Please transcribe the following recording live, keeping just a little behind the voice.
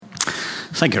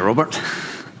Thank you, Robert.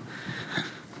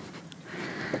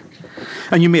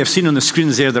 And you may have seen on the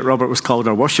screens there that Robert was called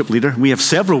our worship leader. We have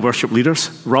several worship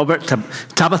leaders. Robert,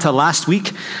 Tabitha last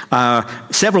week.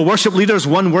 Several worship leaders,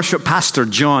 one worship pastor,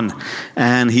 John.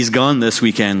 And he's gone this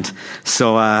weekend.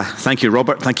 So thank you,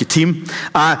 Robert. Thank you, team.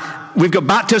 We've got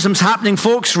baptisms happening,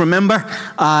 folks. Remember,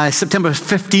 September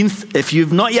 15th. If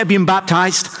you've not yet been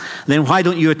baptized, then why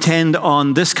don't you attend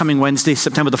on this coming Wednesday,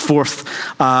 September the 4th,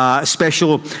 a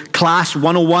special class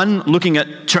 101, looking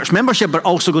at church membership, but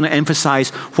also going to emphasize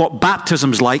what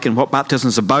baptism's like and what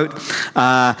baptism's about.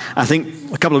 I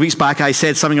think a couple of weeks back I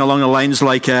said something along the lines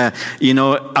like, a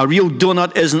real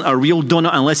donut isn't a real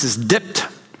donut unless it's dipped.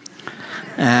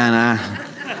 And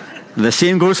the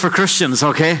same goes for Christians,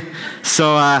 okay?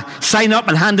 So sign up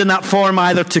and hand in that form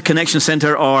either to Connection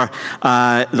Center or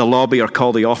the lobby or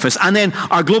call the office. And then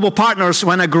our global partners,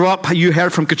 when I grew up, you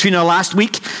heard from Katrina last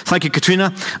week. Thank you,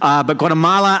 Katrina. But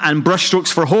Guatemala and Brushstrokes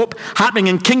for Hope happening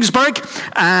in Kingsburg.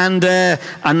 And a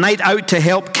night out to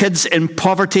help kids in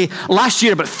poverty. Last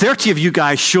year, about 30 of you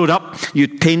guys showed up. You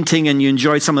painting and you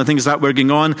enjoyed some of the things that were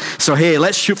going on. So, hey,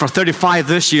 let's shoot for 35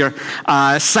 this year.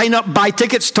 Sign up, buy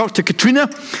tickets, talk to Katrina.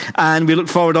 And we look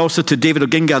forward also to David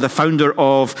Oginga, the founder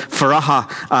of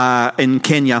Faraha in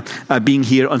Kenya, being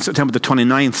here on September the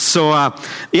 29th. So,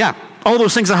 all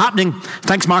those things are happening.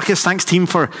 Thanks, Marcus. Thanks, team,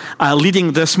 for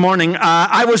leading this morning.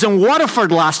 I was in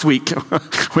Waterford last week.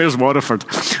 Where's Waterford?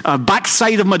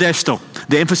 Backside of Modesto.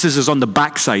 The emphasis is on the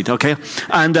backside, okay?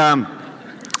 And I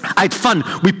had fun.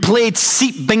 We played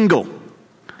seat bingo.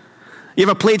 You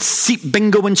ever played seat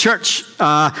bingo in church?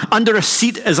 Under a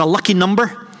seat is a lucky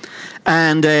number.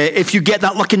 And if you get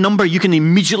that lucky number, you can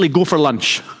immediately go for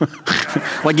lunch.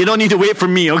 Like, you don't need to wait for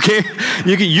me, okay?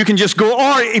 You can just go.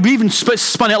 Or we even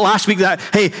spun it last week that,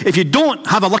 hey, if you don't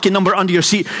have a lucky number under your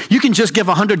seat, you can just give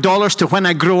 $100 to When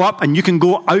I Grow Up, and you can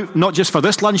go out not just for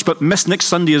this lunch, but miss next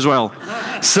Sunday as well.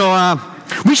 So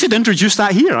we should introduce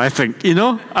that here, I think,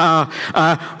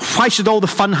 why should all the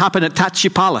fun happen at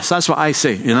Tachi Palace? That's what I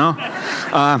say,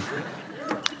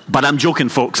 But I'm joking,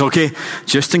 folks, okay?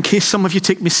 Just in case some of you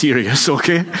take me serious,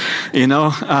 okay? In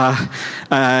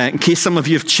case some of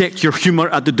you have checked your humor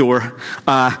at the door.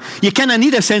 You kind of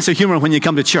need a sense of humor when you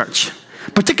come to church,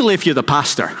 particularly if you're the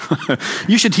pastor.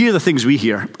 You should hear the things we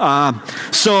hear.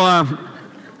 So over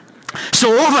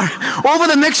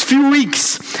the next few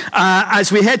weeks,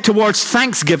 as we head towards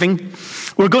Thanksgiving,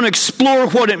 we're going to explore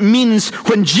what it means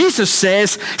when Jesus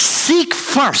says, "Seek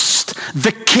first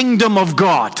the kingdom of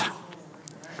God."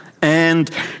 And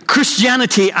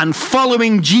Christianity and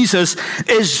following Jesus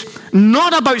is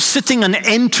not about sitting an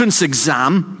entrance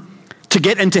exam to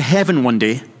get into heaven one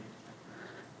day,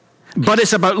 but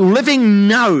it's about living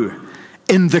now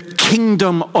in the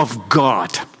kingdom of God.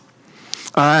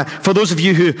 For those of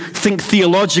you who think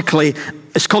theologically,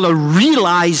 it's called a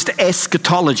realized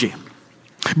eschatology.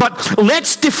 But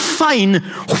let's define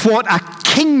what a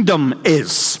kingdom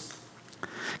is,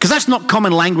 because that's not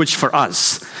common language for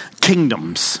us,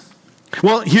 kingdoms.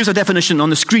 Well, here's a definition on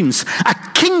the screens. A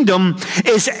kingdom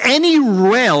is any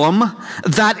realm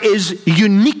that is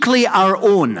uniquely our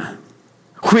own,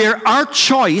 where our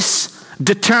choice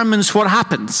determines what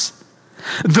happens.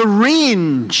 The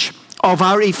range of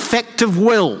our effective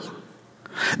will.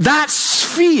 That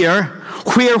sphere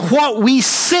where what we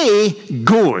say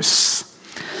goes.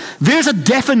 There's a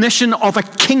definition of a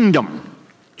kingdom.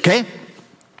 Okay?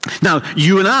 Now,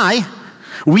 you and I,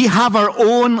 we have our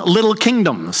own little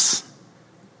kingdoms.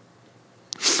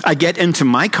 I get into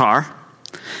my car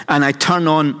and I turn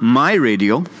on my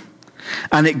radio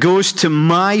and it goes to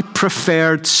my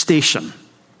preferred station,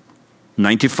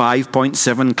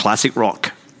 95.7 classic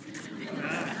rock.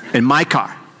 In my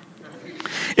car.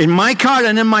 In my car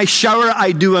and in my shower,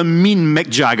 I do a mean Mick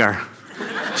Jagger.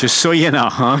 Just so you know,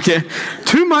 okay?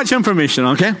 Too much information,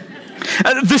 okay?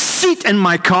 The seat in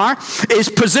my car is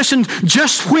positioned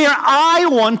just where I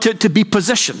want it to be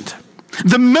positioned.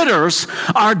 The mirrors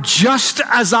are just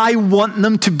as I want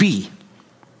them to be.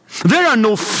 There are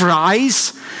no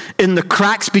fries in the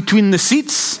cracks between the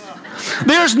seats.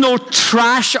 There's no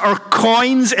trash or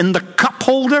coins in the cup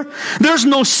holder. There's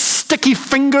no sticky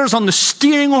fingers on the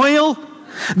steering wheel.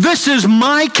 This is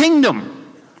my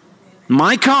kingdom,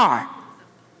 my car.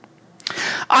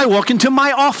 I walk into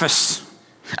my office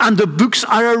and the books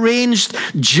are arranged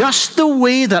just the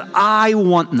way that I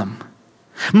want them.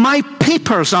 My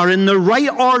papers are in the right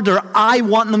order I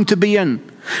want them to be in.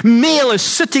 Mail is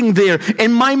sitting there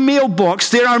in my mailbox.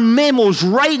 There are memos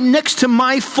right next to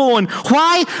my phone.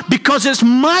 Why? Because it's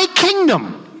my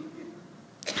kingdom.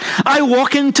 I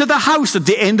walk into the house at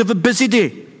the end of a busy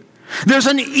day. There's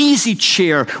an easy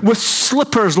chair with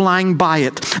slippers lying by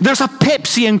it. There's a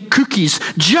Pepsi and cookies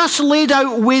just laid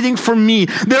out waiting for me.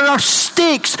 There are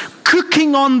steaks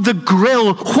cooking on the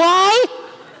grill. Why?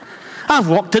 I've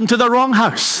walked into the wrong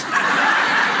house.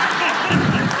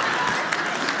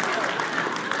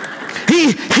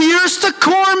 Here's the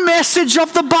core message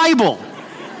of the Bible.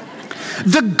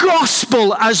 The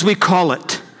gospel, as we call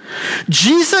it.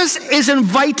 Jesus is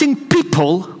inviting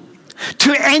people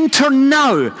to enter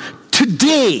now,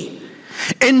 today,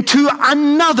 into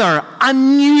another, a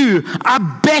new,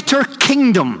 a better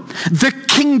kingdom, the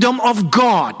kingdom of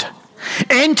God.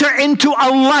 Enter into a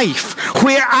life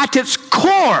where at its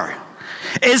core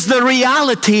is the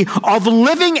reality of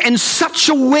living in such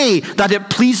a way that it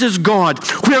pleases God,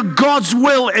 where God's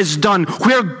will is done,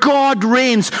 where God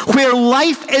reigns, where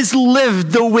life is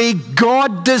lived the way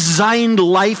God designed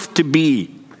life to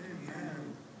be.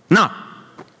 Now,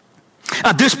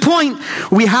 at this point,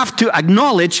 we have to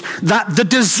acknowledge that the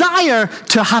desire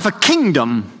to have a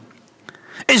kingdom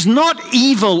is not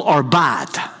evil or bad.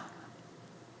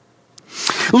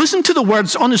 Listen to the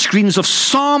words on the screens of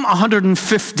Psalm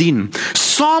 115.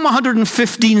 Psalm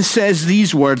 115 says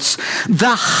these words,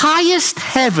 "The highest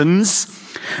heavens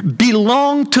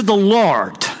belong to the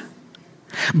Lord,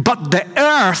 but the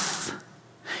earth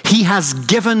he has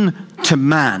given to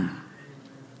man."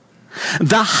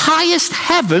 The highest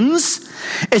heavens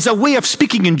is a way of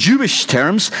speaking in Jewish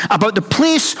terms about the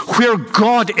place where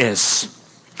God is.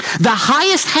 The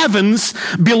highest heavens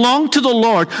belong to the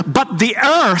Lord, but the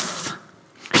earth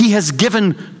he has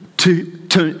given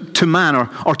to man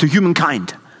or to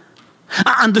humankind.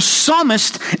 And the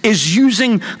psalmist is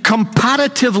using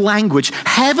comparative language.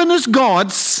 Heaven is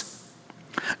God's,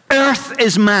 earth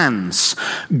is man's.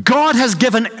 God has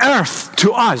given earth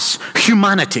to us,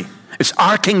 humanity. It's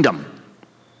our kingdom.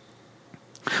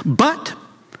 But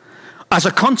as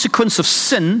a consequence of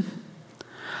sin,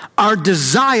 our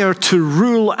desire to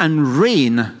rule and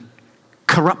reign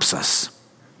corrupts us.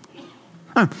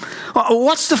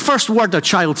 What's the first word a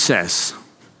child says?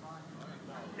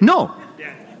 No.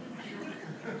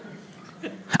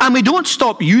 And we don't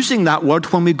stop using that word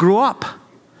when we grow up.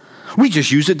 We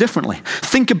just use it differently.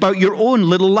 Think about your own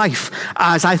little life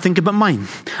as I think about mine.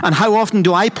 And how often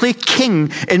do I play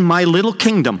king in my little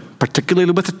kingdom,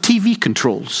 particularly with the TV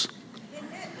controls?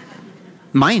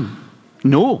 Mine.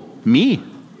 No, me.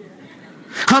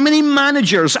 How many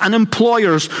managers and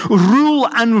employers rule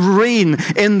and reign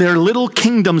in their little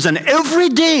kingdoms, and every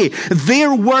day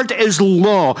their word is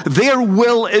law, their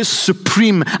will is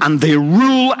supreme, and they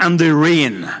rule and they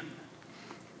reign?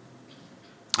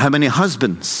 How many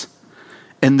husbands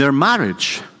in their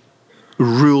marriage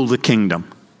rule the kingdom?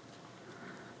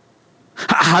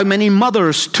 How many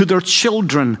mothers to their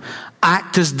children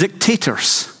act as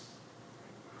dictators?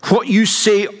 What you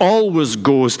say always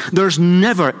goes. There's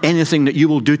never anything that you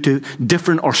will do to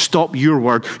different or stop your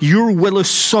word. Your will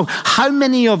is so. How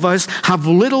many of us have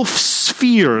little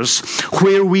spheres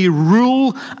where we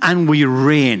rule and we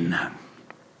reign?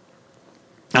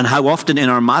 And how often in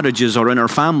our marriages or in our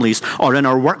families or in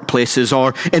our workplaces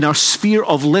or in our sphere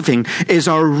of living is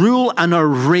our rule and our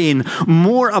reign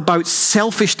more about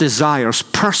selfish desires,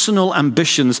 personal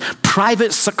ambitions,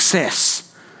 private success,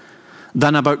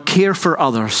 than about care for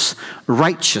others,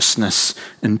 righteousness,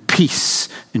 and peace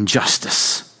and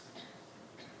justice?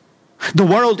 The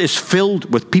world is filled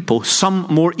with people, some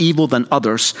more evil than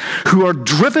others, who are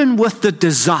driven with the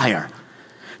desire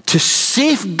to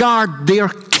safeguard their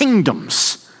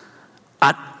kingdoms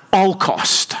at all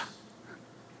cost,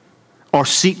 or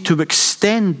seek to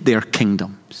extend their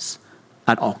kingdoms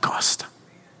at all cost.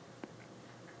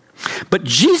 But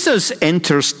Jesus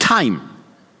enters time.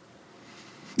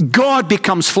 God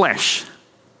becomes flesh.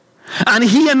 And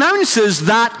he announces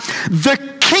that the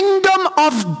kingdom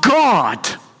of God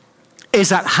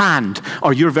is at hand.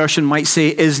 Or your version might say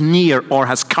is near or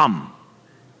has come.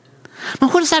 Now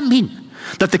what does that mean?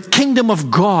 That the kingdom of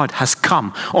God has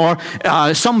come. Or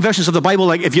some versions of the Bible,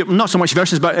 like not so much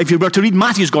versions, but if you were to read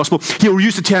Matthew's gospel, he will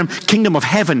use the term kingdom of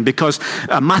heaven, because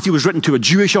Matthew was written to a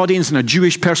Jewish audience, and a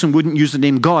Jewish person wouldn't use the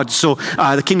name God. So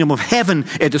the kingdom of heaven,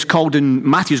 it is called in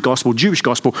Matthew's gospel, Jewish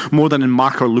gospel, more than in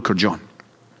Mark or Luke or John.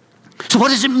 So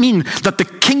what does it mean that the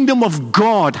kingdom of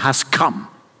God has come?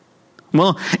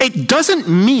 Well, it doesn't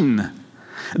mean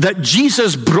that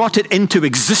Jesus brought it into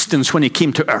existence when he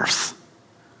came to earth.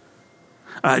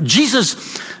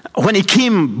 Jesus, when he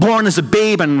came born as a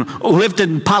babe and lived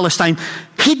in Palestine,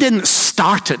 he didn't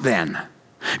start it then.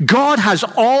 God has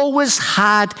always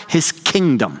had his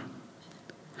kingdom.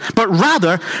 But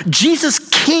rather, Jesus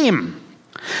came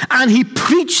and he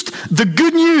preached the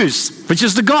good news, which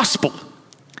is the gospel.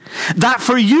 that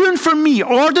for you and for me,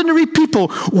 ordinary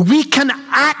people, we can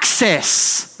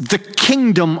access the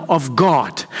kingdom of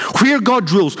God, where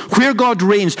God rules, where God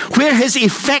reigns, where his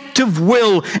effective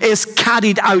will is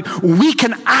carried out. We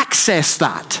can access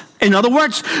that. In other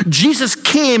words, Jesus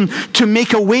came to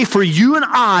make a way for you and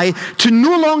I to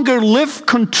no longer live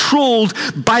controlled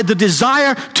by the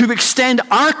desire to extend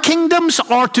our kingdoms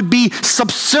or to be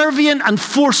subservient and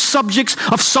forced subjects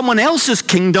of someone else's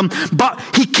kingdom, but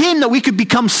he came that we could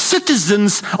become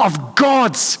citizens of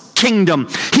God's kingdom.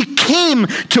 He came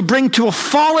to bring to a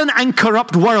fallen and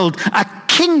corrupt world a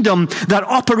kingdom that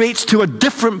operates to a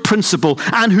different principle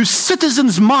and whose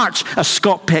citizens march, as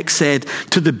Scott Peck said,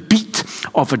 to the beat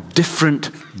of a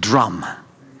different drum.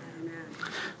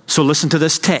 So listen to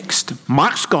this text.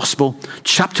 Mark's Gospel,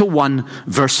 chapter 1,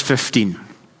 verse 15.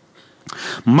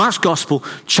 Mark's Gospel,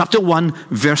 chapter 1,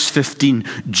 verse 15.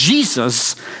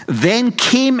 Jesus then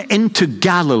came into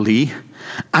Galilee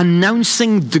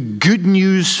announcing the good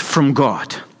news from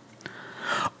God.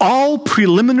 All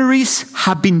preliminaries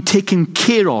have been taken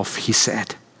care of, he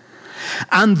said.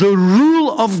 And the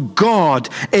rule of God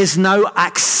is now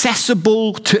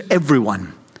accessible to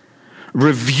everyone.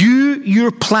 Review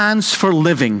your plans for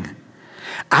living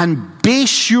and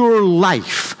base your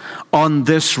life on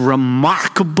this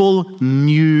remarkable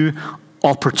new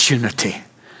opportunity.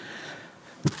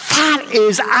 That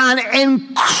is an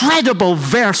incredible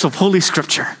verse of Holy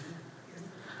Scripture.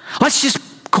 Let's just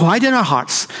quiet in our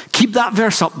hearts. Keep that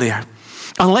verse up there.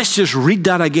 And let's just read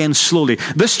that again slowly.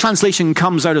 This translation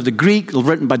comes out of the Greek,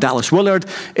 written by Dallas Willard.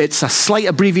 It's a slight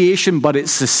abbreviation, but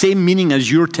it's the same meaning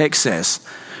as your text says.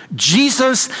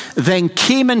 Jesus then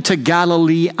came into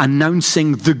Galilee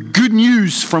announcing the good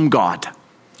news from God.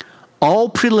 All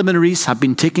preliminaries have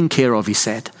been taken care of, he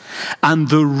said. And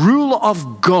the rule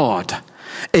of God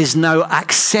is now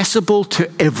accessible to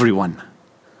everyone.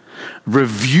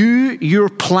 Review your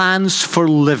plans for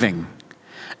living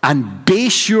and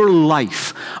base your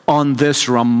life on this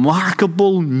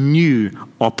remarkable new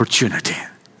opportunity.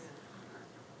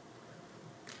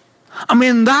 I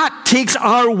mean, that takes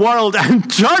our world and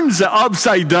turns it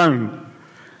upside down.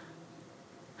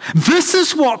 This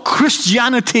is what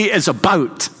Christianity is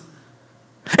about.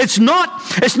 It's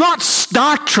not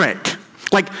Star Trek.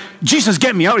 Like, Jesus,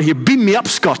 get me out of here, beam me up,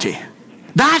 Scotty.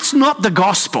 That's not the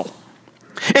gospel.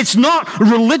 It's not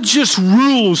religious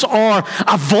rules or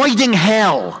avoiding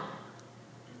hell.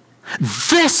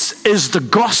 This is the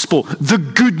gospel, the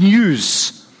good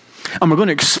news. And we're going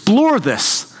to explore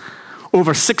this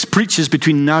over 6 preaches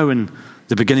between now and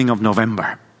the beginning of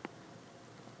November.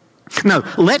 Now,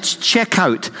 let's check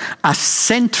out a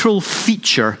central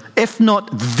feature, if not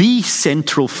the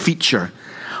central feature,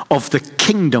 of the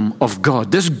kingdom of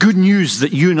God. This good news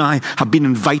that you and I have been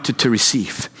invited to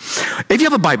receive. If you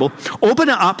have a Bible, open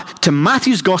it up to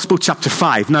Matthew's Gospel chapter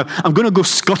 5. Now, I'm going to go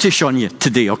Scottish on you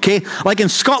today, okay? Like in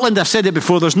Scotland, I've said it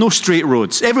before, there's no straight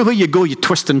roads. Everywhere you go, you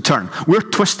twist and turn. We're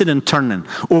twisting and turning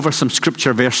over some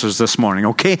scripture verses this morning,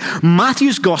 okay?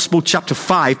 Matthew's Gospel chapter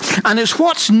 5, and it's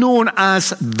what's known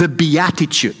as the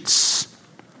Beatitudes,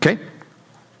 okay?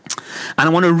 And I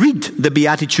want to read the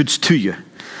Beatitudes to you.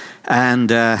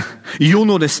 And you'll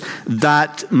notice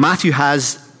that Matthew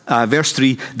has, verse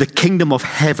 3, the kingdom of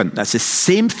heaven. That's the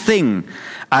same thing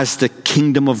as the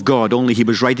kingdom of God, only he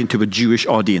was writing to a Jewish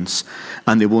audience.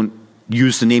 And they won't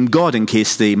use the name God in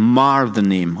case they mar the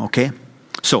name, okay?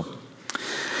 So,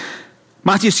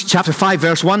 Matthew chapter 5,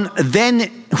 verse 1, then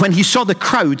when he saw the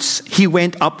crowds, he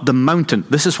went up the mountain.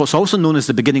 This is what's also known as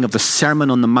the beginning of the Sermon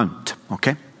on the Mount,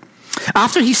 okay?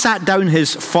 After he sat down,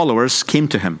 his followers came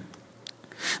to him.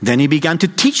 Then he began to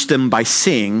teach them by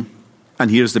saying, and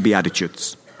here's the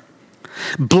Beatitudes.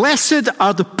 Blessed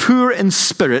are the poor in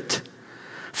spirit,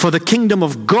 for the kingdom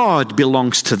of God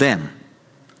belongs to them.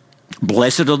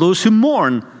 Blessed are those who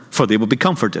mourn, for they will be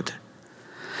comforted.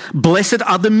 Blessed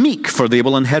are the meek, for they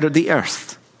will inherit the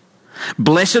earth.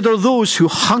 Blessed are those who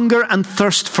hunger and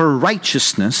thirst for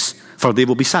righteousness, for they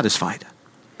will be satisfied.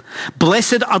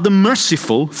 Blessed are the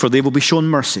merciful, for they will be shown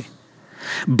mercy.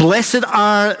 Blessed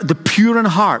are the pure in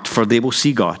heart, for they will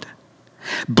see God.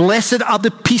 Blessed are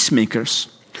the peacemakers,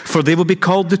 for they will be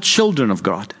called the children of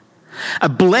God.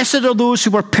 Blessed are those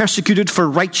who are persecuted for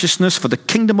righteousness, for the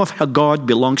kingdom of God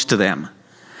belongs to them.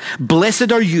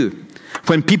 Blessed are you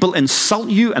when people insult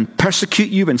you and persecute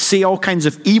you and say all kinds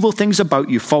of evil things about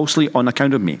you falsely on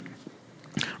account of me.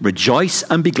 Rejoice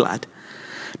and be glad,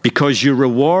 because your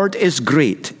reward is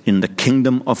great in the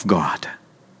kingdom of God.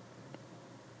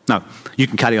 Now, you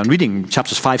can carry on reading.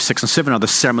 Chapters 5, 6, and 7 are the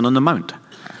Sermon on the Mount.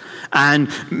 And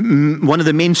one of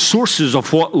the main sources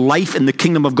of what life in the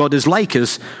kingdom of God is like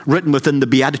is written within the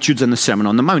Beatitudes and the Sermon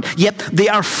on the Mount. Yet they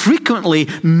are frequently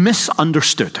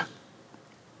misunderstood.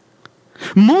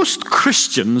 Most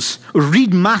Christians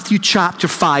read Matthew chapter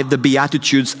 5, the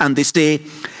Beatitudes, and they say,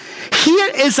 here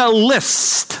is a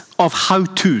list of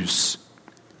how-tos.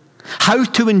 How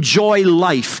to enjoy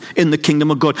life in the kingdom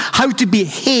of God. How to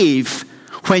behave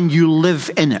when you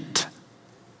live in it.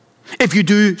 If you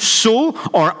do so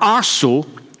or are so,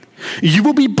 you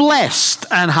will be blessed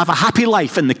and have a happy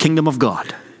life in the kingdom of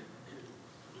God.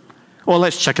 Well,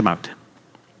 let's check them out.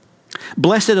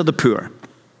 Blessed are the poor,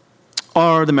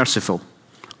 or the merciful,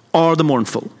 or the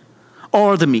mournful,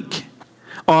 or the meek,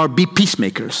 or be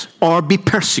peacemakers, or be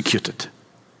persecuted.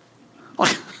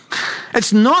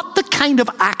 It's not the kind of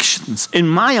actions, in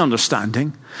my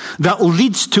understanding, that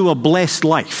leads to a blessed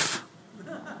life.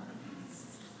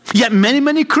 Yet many,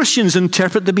 many Christians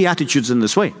interpret the Beatitudes in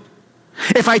this way.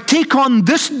 If I take on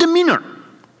this demeanor,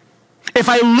 if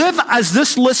I live as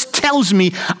this list tells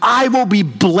me, I will be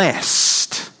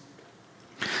blessed.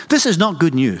 This is not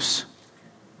good news.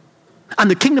 And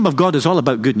the kingdom of God is all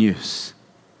about good news.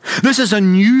 This is a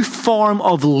new form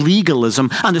of legalism,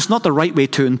 and it's not the right way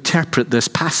to interpret this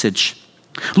passage.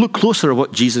 Look closer at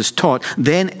what Jesus taught,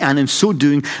 then, and in so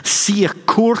doing, see a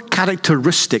core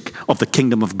characteristic of the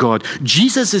kingdom of God.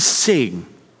 Jesus is saying,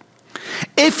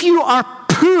 if you are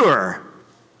poor,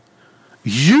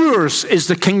 yours is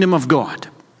the kingdom of God.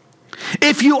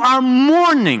 If you are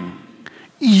mourning,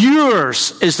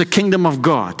 yours is the kingdom of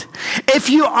God. If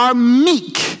you are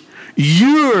meek,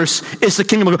 yours is the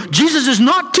kingdom of God. Jesus is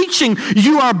not teaching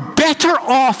you are better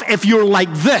off if you're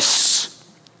like this.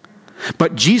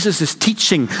 But Jesus is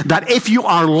teaching that if you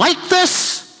are like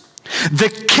this, the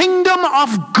kingdom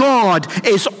of God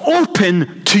is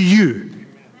open to you.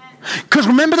 Because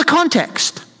remember the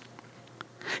context.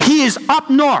 He is up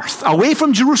north, away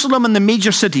from Jerusalem and the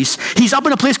major cities. He's up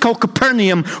in a place called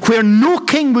Capernaum, where no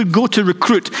king would go to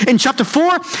recruit. In chapter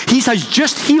 4, he has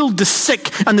just healed the sick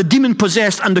and the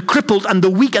demon-possessed and the crippled and the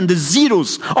weak and the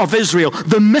zeros of Israel,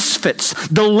 the misfits,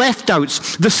 the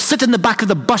left-outs, the sit in the back of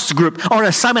the bus group, or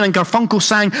as Simon and Garfunkel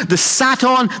sang, the sat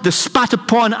on, the spat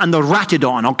upon, and the ratted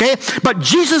on, okay? But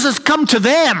Jesus has come to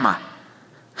them.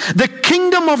 The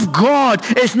kingdom of God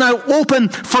is now open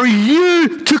for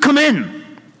you to come in.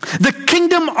 The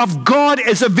kingdom of God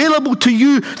is available to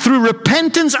you through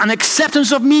repentance and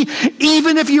acceptance of me,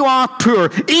 even if you are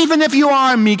poor, even if you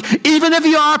are meek, even if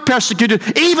you are persecuted,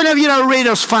 even if you're a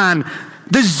Raiders fan.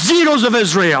 The zeros of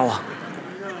Israel.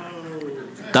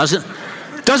 Doesn't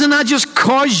that just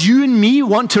cause you and me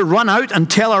want to run out and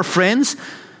tell our friends,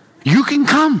 you can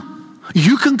come.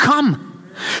 You can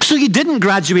come. So you didn't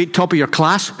graduate top of your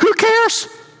class. Who cares?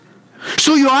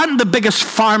 So you aren't the biggest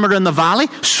farmer in the valley.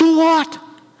 So what?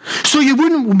 So you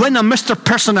wouldn't win a Mr.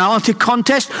 Personality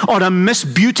contest or a Miss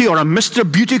Beauty or a Mr.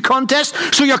 Beauty contest.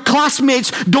 So your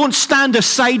classmates don't stand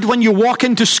aside when you walk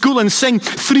into school and sing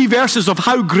 3 verses of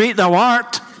How Great Thou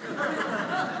Art.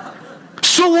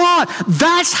 So what?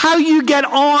 That's how you get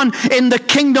on in the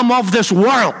kingdom of this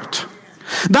world.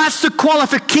 That's the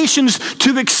qualifications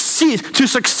to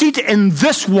succeed in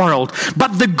this world.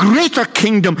 But the greater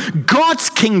kingdom, God's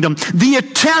kingdom, the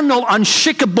eternal,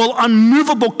 unshakable,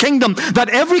 unmovable kingdom that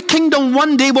every kingdom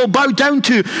one day will bow down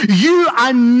to, you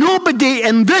and nobody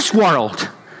in this world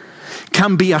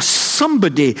can be a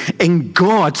somebody in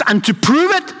God's. And to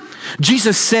prove it,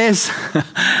 Jesus says,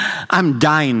 I'm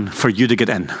dying for you to get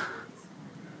in.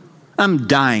 I'm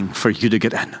dying for you to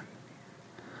get in.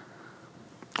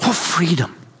 What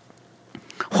freedom,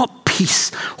 what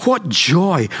peace, what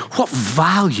joy, what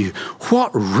value, what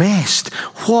rest,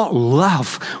 what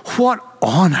love, what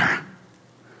honor.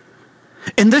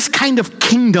 In this kind of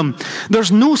kingdom,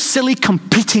 there's no silly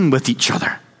competing with each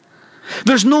other.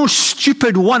 There's no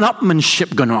stupid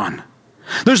one-upmanship going on.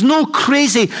 There's no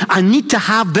crazy, I need to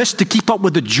have this to keep up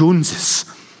with the Joneses.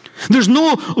 There's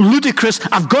no ludicrous,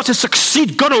 I've got to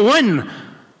succeed, got to win.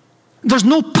 There's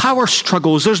no power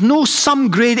struggles. There's no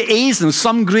some grade A's and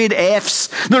some grade F's.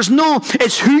 There's no,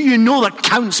 it's who you know that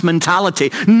counts mentality.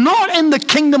 Not in the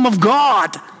kingdom of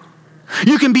God.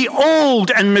 You can be old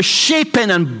and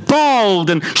misshapen and bald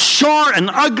and short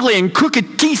and ugly and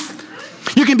crooked teeth.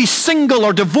 You can be single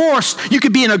or divorced. You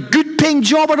could be in a good paying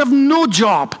job or have no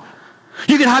job.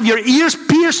 You can have your ears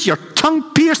pierced, your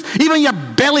tongue pierced, even your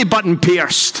belly button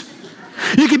pierced.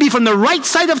 You could be from the right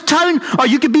side of town, or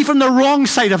you could be from the wrong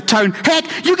side of town.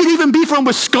 Heck, you could even be from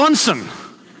Wisconsin.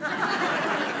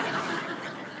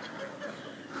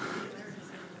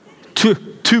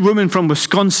 Two women from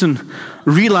Wisconsin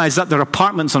realized that their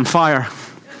apartment's on fire.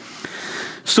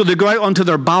 So they go out onto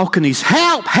their balconies.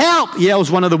 Help, help,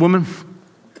 yells one of the women.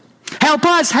 Help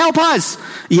us,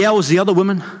 yells the other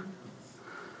woman.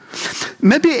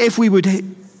 Maybe it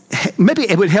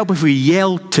would help if we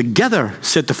yelled together,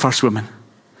 said the first woman.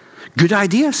 Good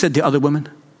idea, said the other woman.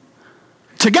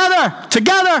 Together,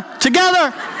 together,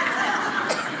 together.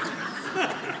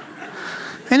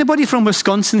 Anybody from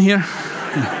Wisconsin here?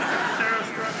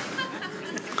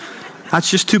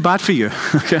 That's just too bad for you.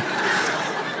 Okay.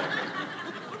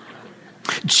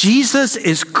 Jesus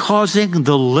is causing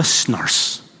the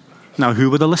listeners. Now,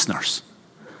 who were the listeners?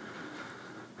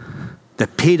 The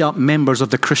paid up members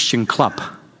of the Christian club.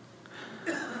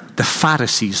 The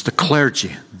Pharisees, the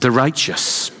clergy, the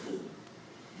righteous.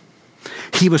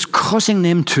 He was causing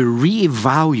them to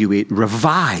reevaluate,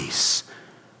 revise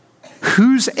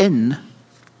who's in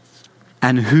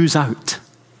and who's out.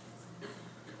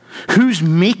 Who's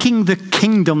making the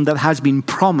kingdom that has been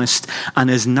promised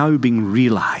and is now being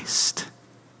realized.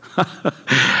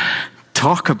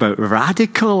 Talk about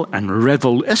radical and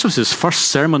revolutionary. This was his first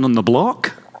sermon on the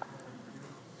block.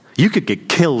 You could get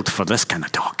killed for this kind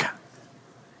of talk.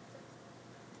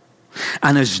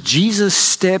 And as Jesus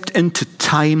stepped into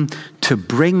time to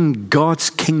bring God's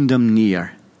kingdom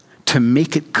near, to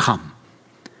make it come,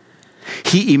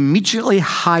 he immediately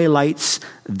highlights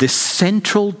the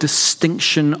central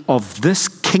distinction of this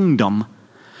kingdom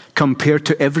compared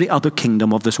to every other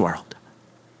kingdom of this world.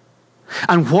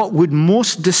 And what would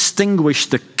most distinguish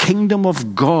the kingdom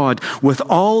of God with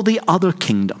all the other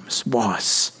kingdoms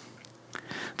was,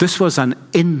 this was an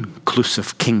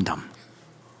inclusive kingdom,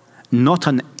 not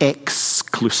an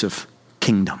exclusive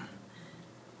kingdom.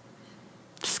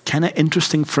 It's kind of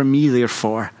interesting for me,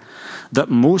 therefore, that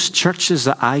most churches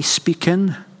that I speak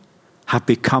in have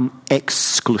become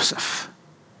exclusive.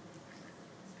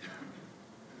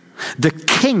 The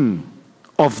king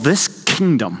of this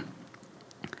kingdom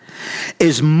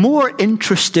is more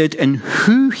interested in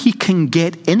who he can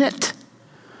get in it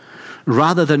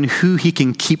rather than who he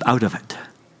can keep out of it.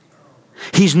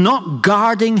 He's not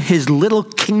guarding his little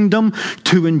kingdom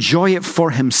to enjoy it for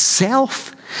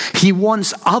himself. He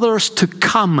wants others to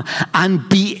come and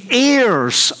be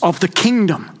heirs of the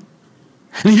kingdom.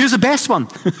 And here's the best one.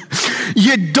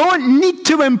 You don't need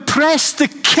to impress the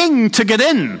king to get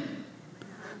in.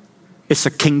 It's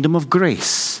a kingdom of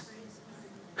grace.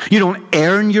 You don't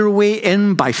earn your way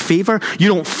in by favor. You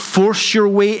don't force your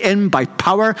way in by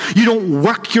power. You don't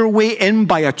work your way in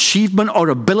by achievement or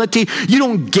ability. You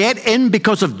don't get in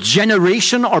because of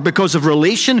generation or because of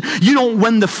relation. You don't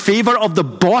win the favor of the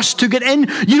boss to get in.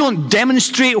 You don't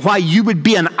demonstrate why you would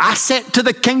be an asset to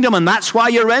the kingdom and that's why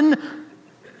you're in.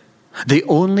 The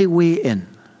only way in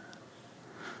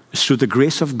is through the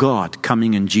grace of God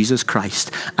coming in Jesus Christ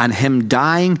and him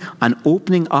dying and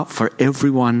opening up for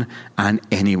everyone and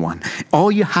anyone.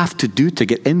 All you have to do to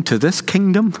get into this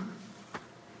kingdom,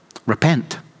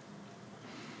 repent.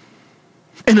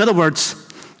 In other words,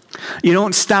 you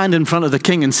don't stand in front of the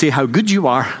king and say how good you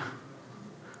are.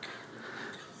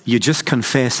 You just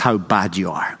confess how bad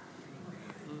you are.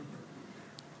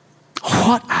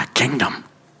 What a kingdom.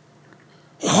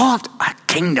 What a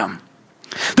kingdom.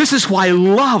 This is why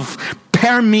love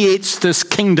permeates this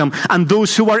kingdom and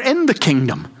those who are in the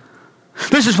kingdom.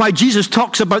 This is why Jesus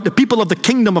talks about the people of the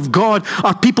kingdom of God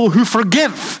are people who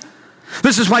forgive.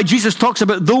 This is why Jesus talks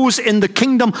about those in the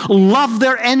kingdom love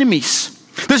their enemies.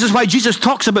 This is why Jesus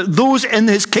talks about those in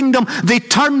his kingdom, they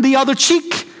turn the other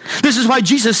cheek. This is why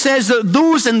Jesus says that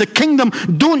those in the kingdom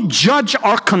don't judge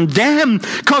or condemn,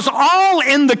 because all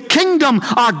in the kingdom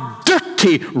are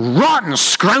dirty, rotten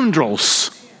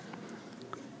scoundrels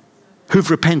who've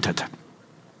repented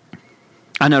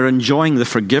and are enjoying the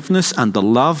forgiveness and the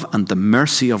love and the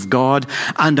mercy of God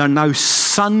and are now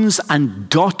sons and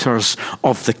daughters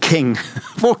of the King.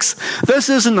 Folks, this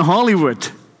isn't Hollywood.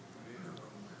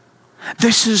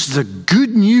 This is the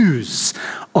good news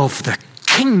of the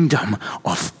kingdom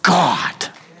of God.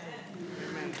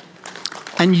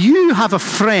 And you have a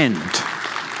friend,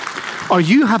 or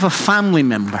you have a family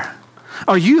member,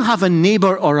 or you have a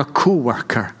neighbor or a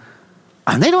co-worker,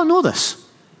 and they don't know this.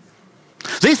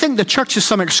 They think the church is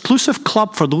some exclusive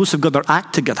club for those who've got their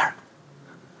act together.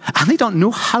 And they don't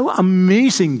know how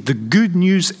amazing the good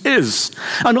news is.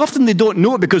 And often they don't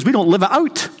know it because we don't live it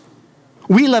out.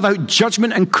 We live out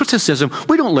judgment and criticism.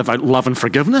 We don't live out love and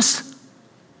forgiveness.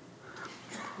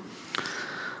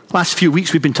 Last few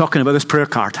weeks we've been talking about this prayer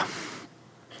card.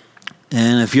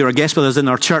 And if you're a guest with us in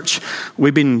our church,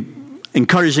 we've been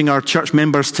encouraging our church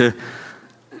members to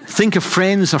think of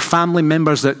friends or family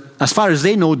members that, as far as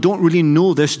they know, don't really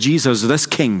know this Jesus, this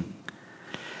King.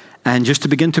 And just to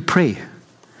begin to pray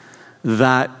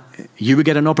that you would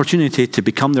get an opportunity to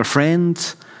become their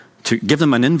friend, to give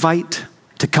them an invite,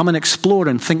 to come and explore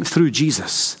and think through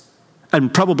Jesus.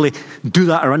 And probably do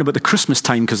that around about the Christmas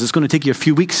time, because it's going to take you a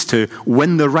few weeks to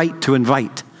win the right to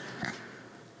invite.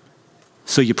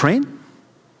 So you praying?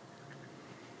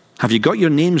 Have you got your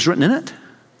names written in it?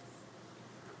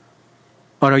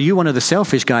 Or are you one of the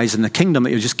selfish guys in the kingdom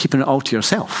that you're just keeping it all to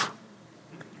yourself?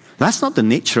 That's not the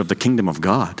nature of the kingdom of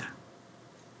God.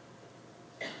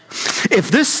 If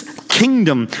this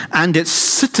kingdom and its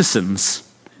citizens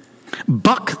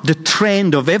buck the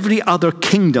trend of every other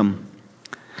kingdom,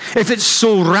 if it's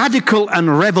so radical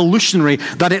and revolutionary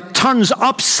that it turns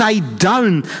upside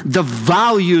down the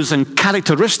values and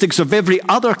characteristics of every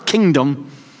other kingdom,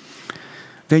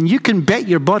 then you can bet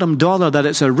your bottom dollar that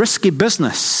it's a risky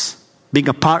business being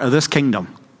a part of this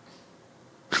kingdom.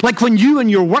 Like when you in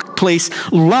your workplace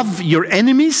love your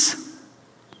enemies,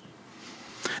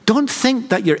 don't think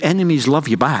that your enemies love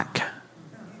you back.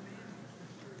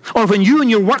 Or when you in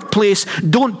your workplace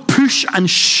don't push and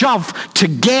shove to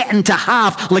get and to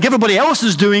have like everybody else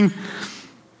is doing,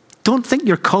 don't think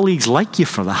your colleagues like you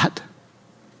for that.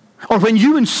 Or when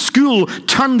you in school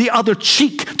turn the other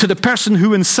cheek to the person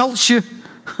who insults you,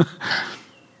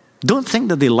 don't think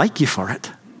that they like you for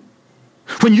it.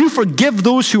 When you forgive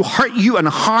those who hurt you and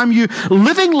harm you,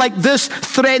 living like this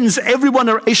threatens everyone.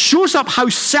 It shows up how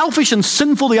selfish and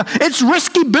sinful they are. It's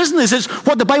risky business. It's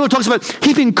what the Bible talks about,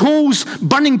 heaping coals,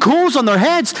 burning coals on their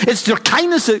heads. It's their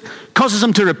kindness that causes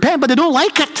them to repent, but they don't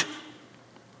like it.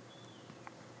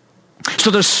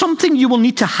 So there's something you will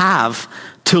need to have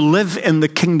to live in the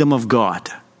kingdom of God.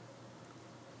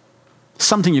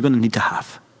 Something you're going to need to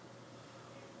have.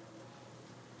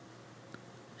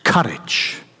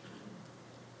 Courage.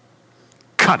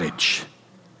 Courage.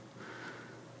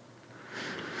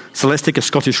 So let's take a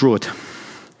Scottish road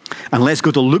and let's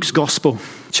go to Luke's Gospel,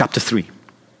 chapter 3.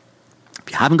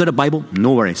 If you haven't got a Bible,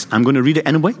 no worries. I'm going to read it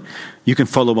anyway. You can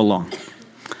follow along.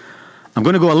 I'm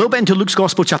going to go a little bit into Luke's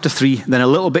Gospel, chapter 3, then a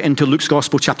little bit into Luke's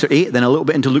Gospel, chapter 8, then a little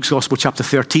bit into Luke's Gospel, chapter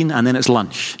 13, and then it's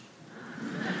lunch.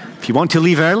 If you want to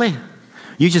leave early,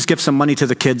 you just give some money to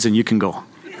the kids and you can go.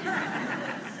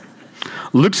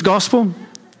 Luke's Gospel,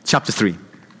 chapter 3.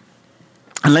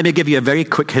 And let me give you a very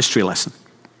quick history lesson.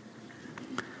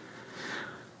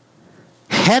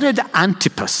 Herod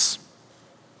Antipas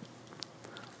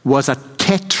was a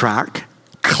tetrarch,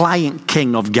 client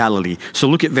king of Galilee. So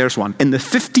look at verse 1. In the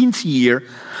 15th year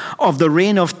of the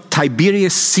reign of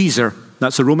Tiberius Caesar,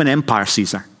 that's the Roman Empire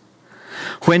Caesar,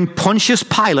 when Pontius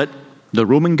Pilate, the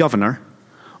Roman governor,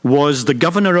 was the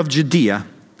governor of Judea,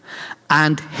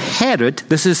 and Herod,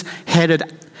 this is Herod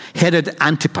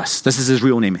Antipas, this is his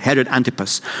real name, Herod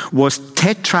Antipas, was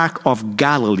tetrarch of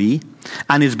Galilee,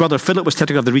 and his brother Philip was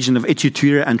tetrarch of the region of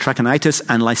Iturea and Trachonitis,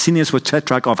 and Licinius was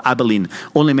tetrarch of Abilene.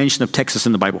 Only mention of Texas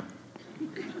in the Bible.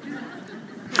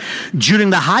 During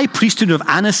the high priesthood of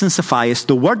Annas and Sapphira,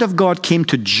 the word of God came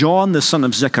to John, the son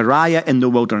of Zechariah, in the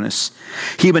wilderness.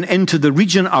 He went into the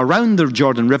region around the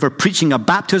Jordan River, preaching a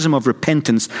baptism of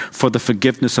repentance for the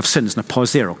forgiveness of sins. Now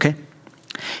pause there, okay?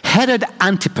 Herod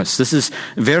Antipas, this is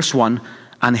verse 1,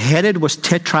 and Herod was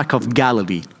tetrarch of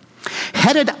Galilee.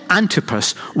 Herod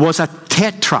Antipas was a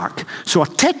tetrarch. So a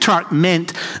tetrarch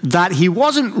meant that he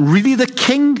wasn't really the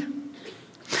king.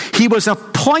 He was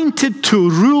appointed to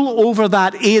rule over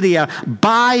that area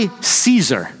by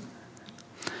Caesar.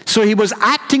 So he was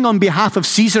acting on behalf of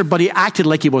Caesar, but he acted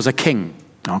like he was a king.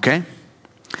 Okay?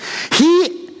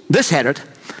 This Herod,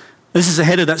 this is a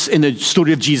Herod that's in the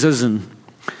story of Jesus, and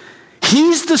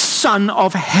he's the son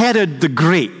of Herod the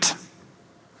Great.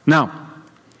 Now,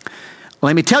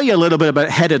 let me tell you a little bit about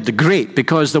Herod the Great,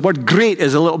 because the word great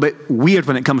is a little bit weird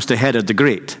when it comes to Herod the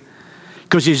Great.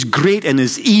 Because he's great in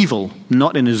his evil,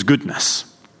 not in his goodness.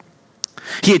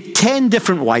 He had 10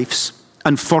 different wives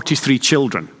and 43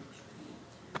 children.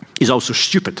 He's also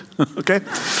stupid, okay?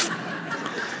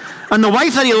 And the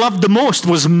wife that he loved the most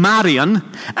was Marian,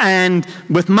 and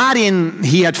with Marian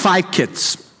he had 5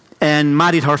 kids and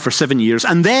married her for 7 years.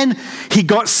 And then he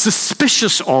got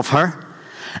suspicious of her,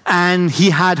 and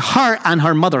he had her and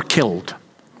her mother killed.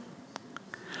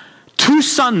 2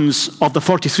 sons of the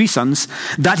 43 sons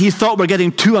that he thought were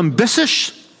getting too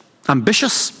ambitious,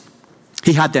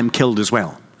 he had them killed as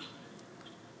well.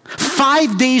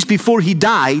 5 days before he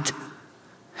died,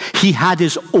 he had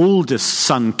his oldest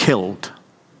son killed.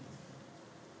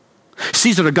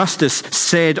 Caesar Augustus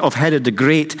said of Herod the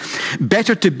Great,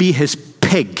 better to be his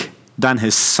pig than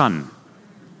his son.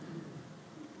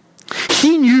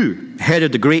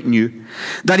 Herod the Great knew,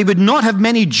 that he would not have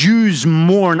many Jews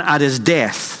mourn at his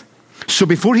death. So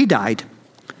before he died,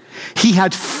 he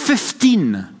had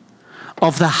 15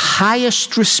 of the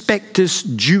highest respected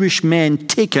Jewish men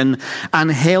taken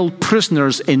and held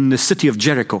prisoners in the city of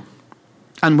Jericho.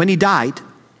 And when he died,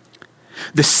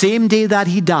 the same day that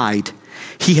he died,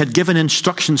 he had given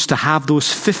instructions to have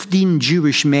those 15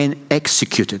 Jewish men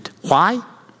executed. Why?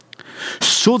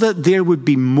 So that there would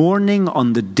be mourning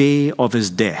on the day of his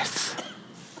death.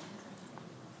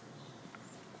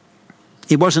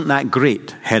 He wasn't that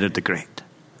great, Herod the Great.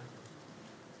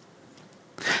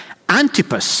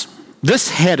 Antipas, this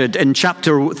Herod in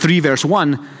chapter 3 verse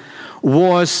 1,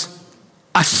 was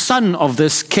a son of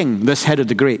this king, this Herod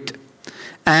the Great.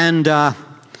 And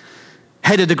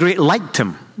Herod the Great liked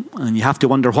him, and you have to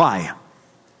wonder why.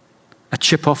 A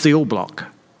chip off the old block.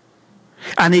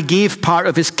 And he gave part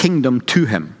of his kingdom to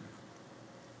him.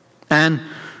 And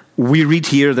we read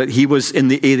here that he was in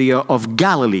the area of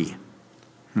Galilee.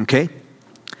 Okay?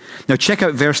 Now check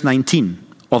out verse 19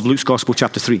 of Luke's Gospel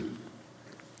chapter 3.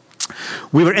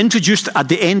 We were introduced at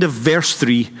the end of verse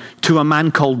 3 to a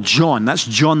man called John. That's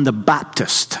John the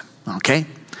Baptist. Okay?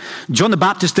 John the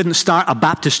Baptist didn't start a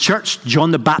Baptist church.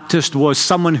 John the Baptist was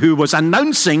someone who was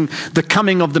announcing the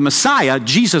coming of the Messiah,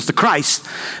 Jesus the Christ,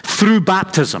 through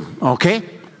baptism. Okay?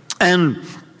 And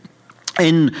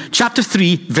in chapter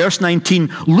 3, verse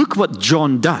 19, look what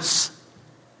John does.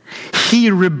 He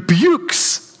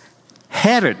rebukes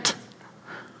Herod.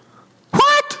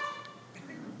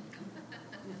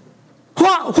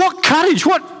 What courage,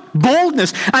 what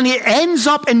boldness. And he ends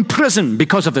up in prison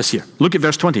because of this here. Look at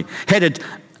verse 20. Herod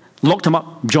locked him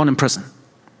up, John in prison.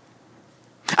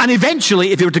 And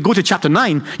eventually, if you were to go to chapter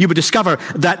 9, you would discover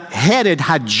that Herod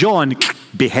had John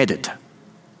beheaded.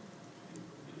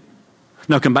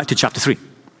 Now come back to chapter 3.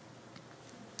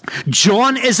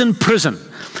 John is in prison.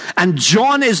 And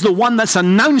John is the one that's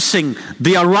announcing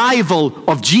the arrival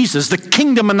of Jesus, the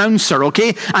kingdom announcer,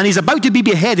 okay? And he's about to be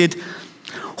beheaded.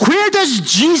 Where does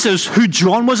Jesus, who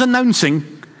John was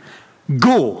announcing,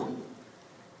 go?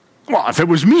 Well, if it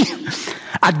was me,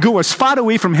 I'd go as far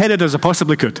away from Herod as I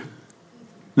possibly could.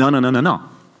 No.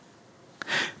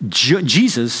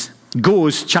 Jesus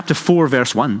goes, chapter 4,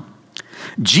 verse 1.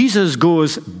 Jesus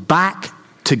goes back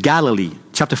to Galilee,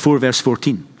 chapter 4, verse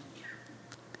 14.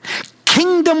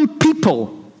 Kingdom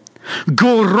people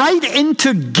go right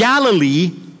into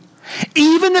Galilee,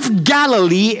 even if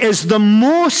Galilee is the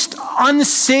most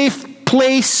unsafe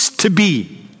place to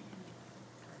be.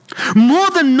 More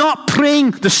than not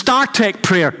praying the Star Trek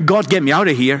prayer, God get me out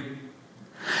of here.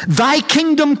 Thy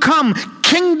kingdom come.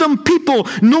 Kingdom people,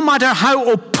 no matter how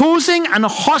opposing and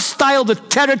hostile the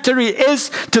territory is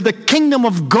to the kingdom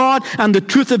of God and the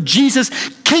truth of Jesus,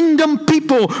 kingdom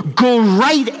people go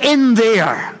right in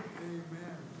there.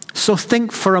 So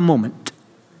think for a moment.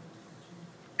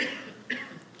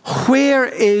 Where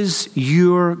is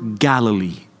your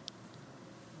Galilee?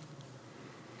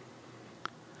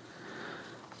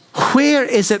 Where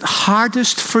is it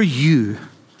hardest for you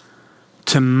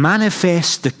to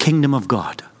manifest the kingdom of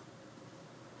God?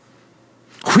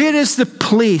 Where is the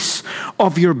place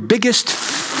of your biggest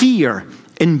fear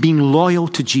in being loyal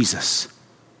to Jesus?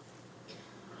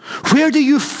 Where do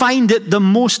you find it the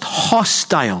most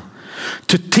hostile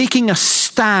to taking a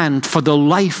stand for the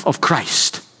life of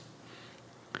Christ?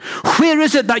 Where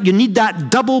is it that you need that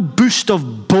double boost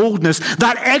of boldness,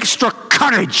 that extra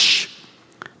courage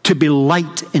to be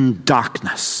light in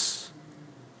darkness?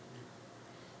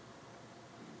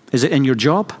 Is it in your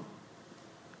job?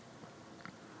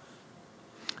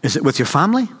 Is it with your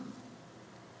family?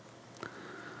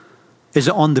 Is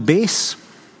it on the base?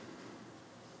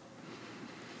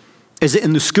 Is it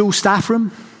in the school staff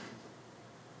room?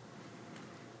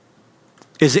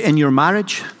 Is it in your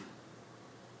marriage?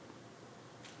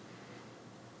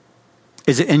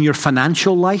 Is it in your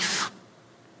financial life?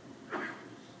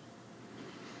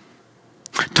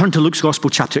 Turn to Luke's Gospel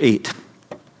chapter 8.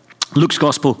 Luke's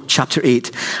Gospel, chapter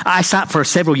 8. I sat for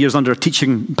several years under a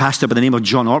teaching pastor by the name of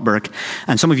John Ortberg.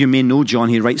 And some of you may know John.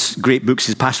 He writes great books.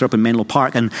 He's pastor up in Menlo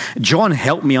Park. And John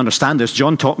helped me understand this.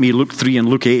 John taught me Luke 3 and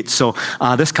Luke 8. So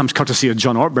this comes courtesy of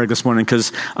John Ortberg this morning, because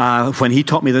when he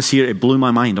taught me this here, it blew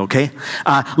my mind, okay?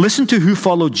 Listen to who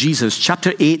followed Jesus,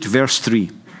 chapter 8, verse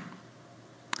 3.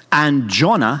 And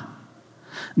Jonah,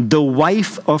 the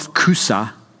wife of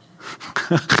Cusa,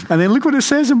 and then look what it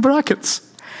says in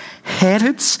brackets,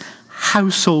 Herod's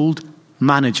household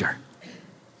manager.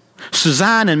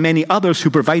 Suzanne and many others who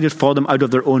provided for them out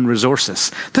of their own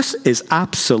resources. This is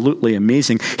absolutely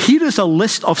amazing. Here is a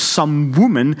list of some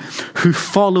women who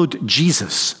followed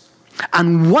Jesus.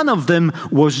 And one of them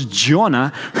was Jonah,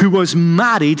 who was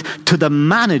married to the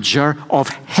manager of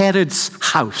Herod's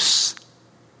house.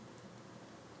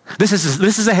 This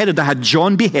is a Herod that had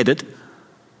John beheaded.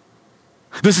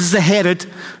 This is the Herod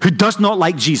who does not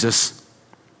like Jesus.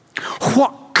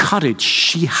 What courage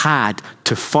she had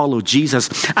to follow Jesus.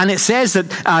 And it says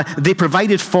that they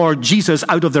provided for Jesus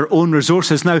out of their own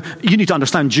resources. Now, you need to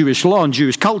understand Jewish law and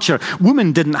Jewish culture.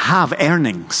 Women didn't have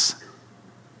earnings.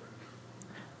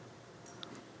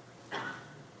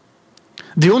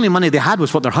 The only money they had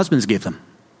was what their husbands gave them.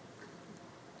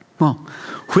 Well,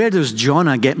 where does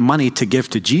Joanna get money to give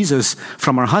to Jesus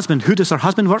from her husband? Who does her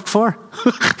husband work for?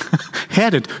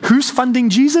 Herod. Who's funding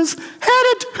Jesus?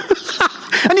 Herod.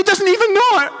 And he doesn't even know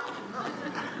it.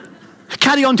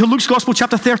 Carry on to Luke's Gospel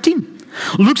chapter 13.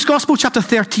 Luke's Gospel chapter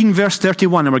 13 verse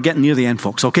 31. And we're getting near the end,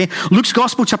 folks, okay? Luke's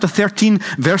Gospel chapter 13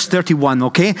 verse 31,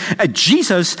 okay?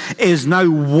 Jesus is now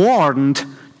warned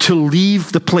to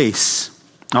leave the place,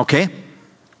 okay?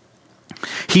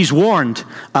 He's warned,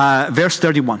 verse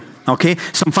 31. Okay,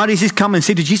 some Pharisees come and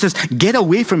say to Jesus, get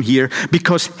away from here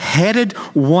because Herod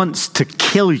wants to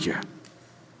kill you.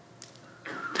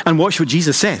 And watch what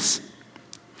Jesus says.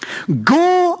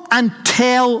 Go and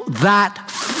tell that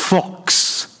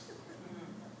fox.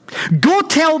 Go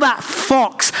tell that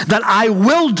fox that I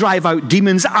will drive out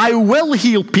demons. I will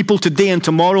heal people today and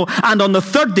tomorrow. And on the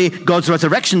third day, God's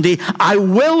resurrection day, I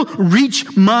will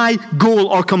reach my goal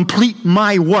or complete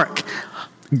my work.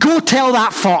 Go tell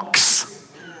that fox.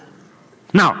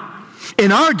 Now,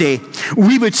 in our day,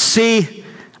 we would say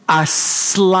as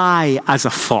sly as a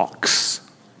fox.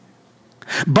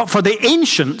 But for the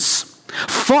ancients,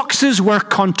 foxes were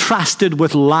contrasted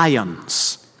with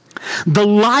lions. The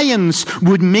lions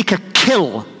would make a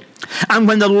kill. And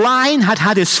when the lion had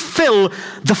had his fill,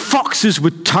 the foxes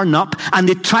would turn up and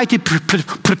they'd try to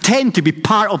pretend to be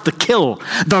part of the kill.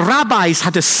 The rabbis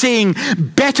had a saying,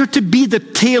 better to be the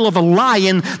tail of a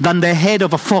lion than the head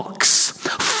of a fox.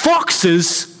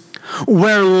 Foxes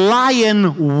were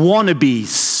lion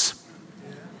wannabes.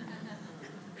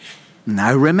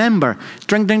 Now remember,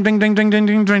 ding, ding, ding, ding, ding, ding,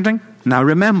 ding, ding, ding. Now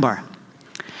remember,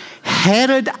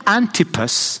 Herod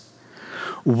Antipas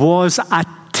was a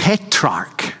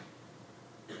tetrarch.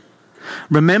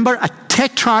 Remember, a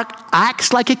tetrarch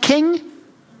acts like a king,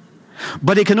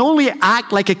 but he can only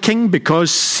act like a king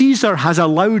because Caesar has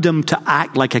allowed him to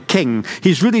act like a king.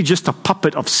 He's really just a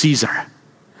puppet of Caesar.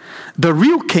 The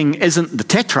real king isn't the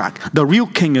tetrarch. The real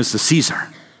king is the Caesar.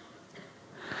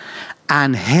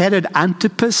 And Herod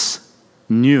Antipas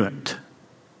knew it.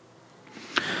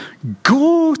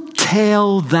 Go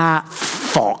tell that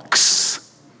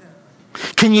fox.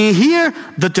 Can you hear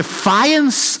the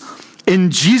defiance in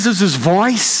Jesus'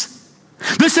 voice?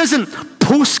 This isn't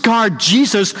postcard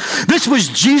Jesus. This was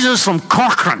Jesus from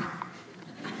Corcoran.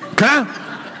 Okay?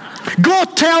 Go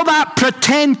tell that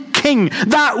pretend king,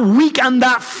 that weak and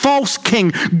that false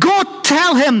king. Go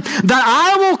tell him that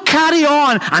I will carry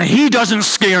on and he doesn't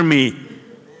scare me.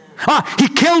 He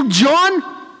killed John.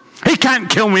 He can't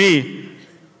kill me.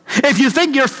 If you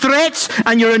think your threats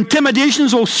and your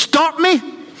intimidations will stop me,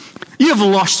 you've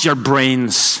lost your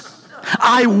brains.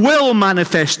 I will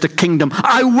manifest the kingdom.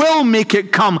 I will make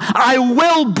it come. I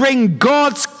will bring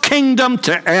God's kingdom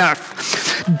to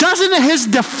earth. Doesn't his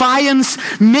defiance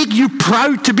make you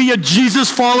proud to be a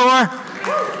Jesus follower?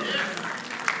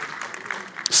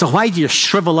 So why do you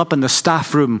shrivel up in the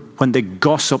staff room when they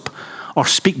gossip or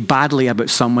speak badly about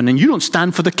someone and you don't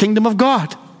stand for the kingdom of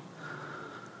God?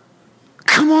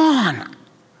 Come on.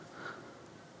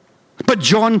 But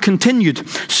John continued,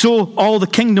 so all the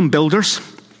kingdom builders,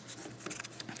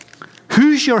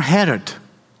 who's your Herod?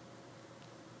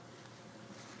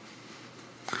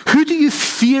 Who do you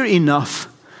fear enough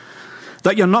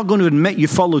that you're not going to admit you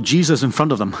follow Jesus in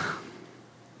front of them?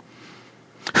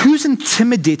 Who's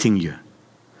intimidating you?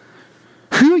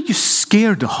 Who are you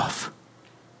scared of?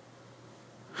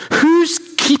 Who's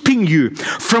keeping you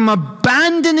from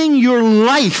abandoning your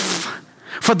life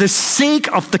for the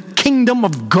sake of the kingdom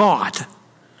of God?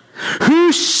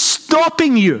 Who's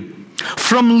stopping you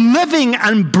from living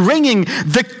and bringing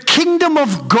the kingdom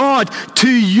of God to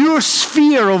your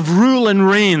sphere of rule and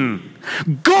reign?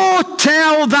 Go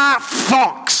tell that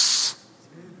fox.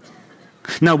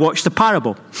 Now watch the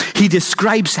parable. He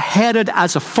describes Herod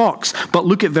as a fox, but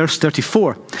look at verse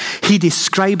 34. He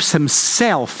describes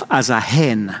himself as a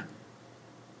hen.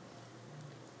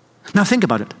 Now think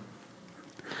about it.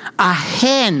 A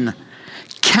hen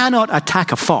cannot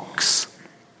attack a fox.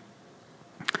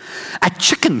 A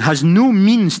chicken has no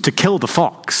means to kill the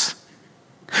fox.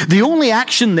 The only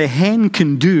action the hen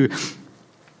can do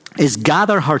is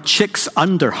gather her chicks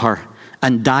under her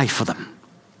and die for them.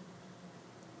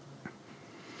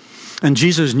 And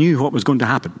Jesus knew what was going to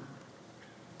happen.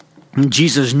 And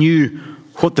Jesus knew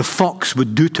what the fox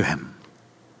would do to him.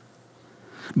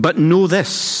 But know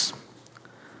this.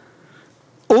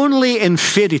 Only in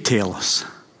fairy tales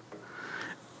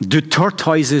do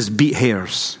tortoises beat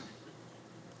hares.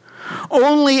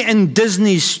 Only in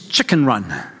Disney's Chicken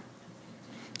Run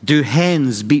do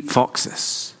hens beat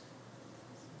foxes.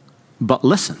 But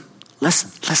listen.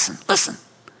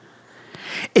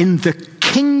 In the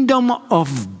kingdom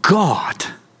of God,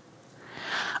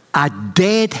 a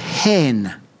dead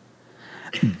hen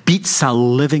beats a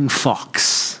living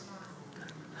fox.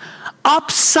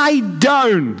 Upside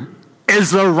down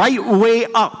is the right way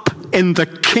up in the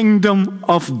kingdom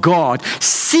of God.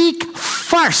 Seek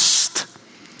first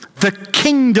the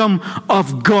kingdom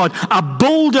of God. A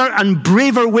bolder and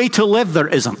braver way to live there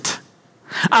isn't.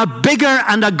 A bigger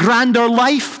and a grander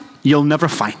life you'll never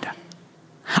find.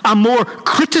 A more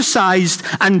criticized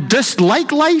and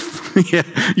disliked life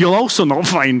you'll also not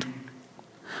find.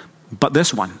 But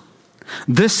this one,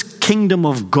 this kingdom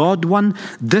of God one,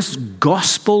 this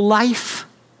gospel life,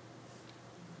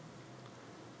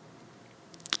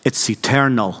 it's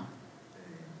eternal.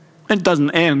 It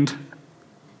doesn't end.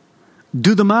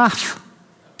 Do the math.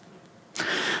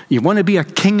 You want to be a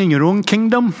king in your own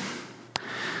kingdom?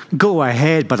 Go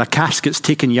ahead, but a casket's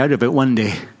taking you out of it one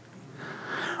day.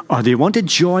 Or do you want to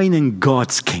join in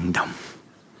God's kingdom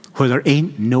where there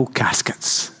ain't no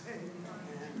caskets?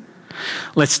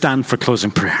 Let's stand for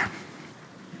closing prayer.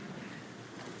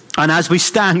 And as we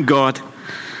stand, God,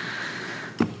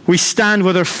 we stand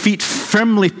with our feet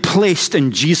firmly placed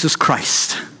in Jesus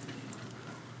Christ.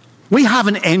 We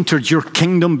haven't entered your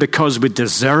kingdom because we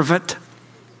deserve it.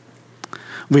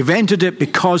 We've entered it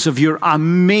because of your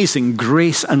amazing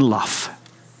grace and love.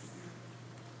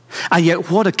 And yet,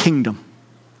 what a kingdom.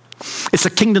 It's a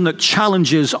kingdom that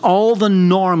challenges all the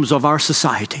norms of our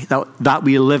society that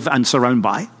we live and surround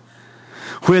by.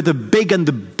 Where the big and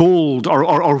the bold,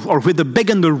 or where the big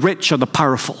and the rich are the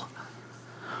powerful.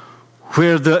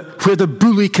 Where the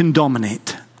bully can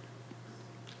dominate.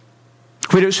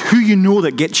 Where it's who you know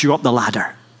that gets you up the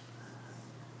ladder.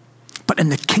 But in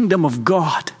the kingdom of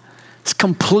God, it's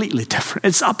completely different.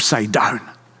 It's upside down.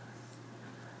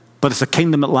 But it's a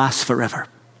kingdom that lasts forever.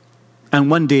 And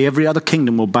one day every other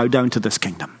kingdom will bow down to this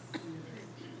kingdom.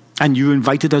 And you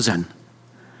invited us in.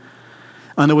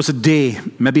 And there was a day,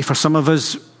 maybe for some of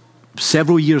us,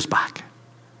 several years back,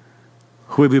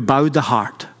 where we bowed the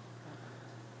heart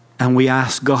and we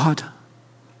asked God,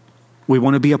 we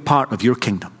want to be a part of your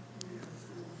kingdom.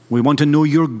 We want to know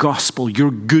your gospel,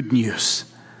 your good news.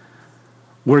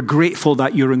 We're grateful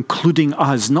that you're including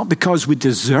us, not because we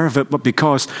deserve it, but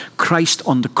because Christ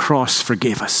on the cross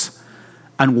forgave us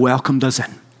and welcomed us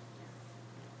in.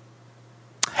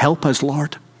 Help us,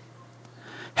 Lord.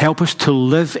 Help us to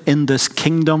live in this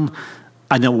kingdom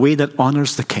in a way that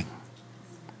honors the King.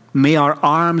 May our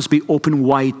arms be open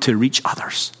wide to reach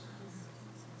others.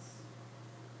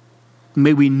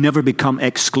 May we never become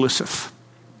exclusive,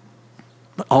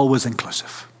 but always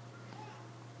inclusive.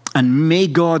 And may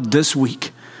God this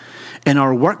week, in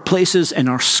our workplaces, in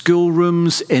our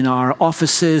schoolrooms, in our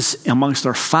offices, amongst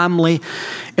our family,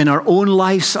 in our own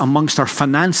lives, amongst our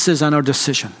finances and our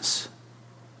decisions,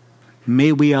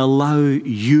 may we allow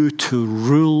you to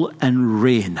rule and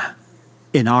reign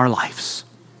in our lives.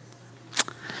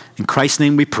 In Christ's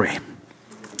name we pray.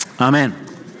 Amen.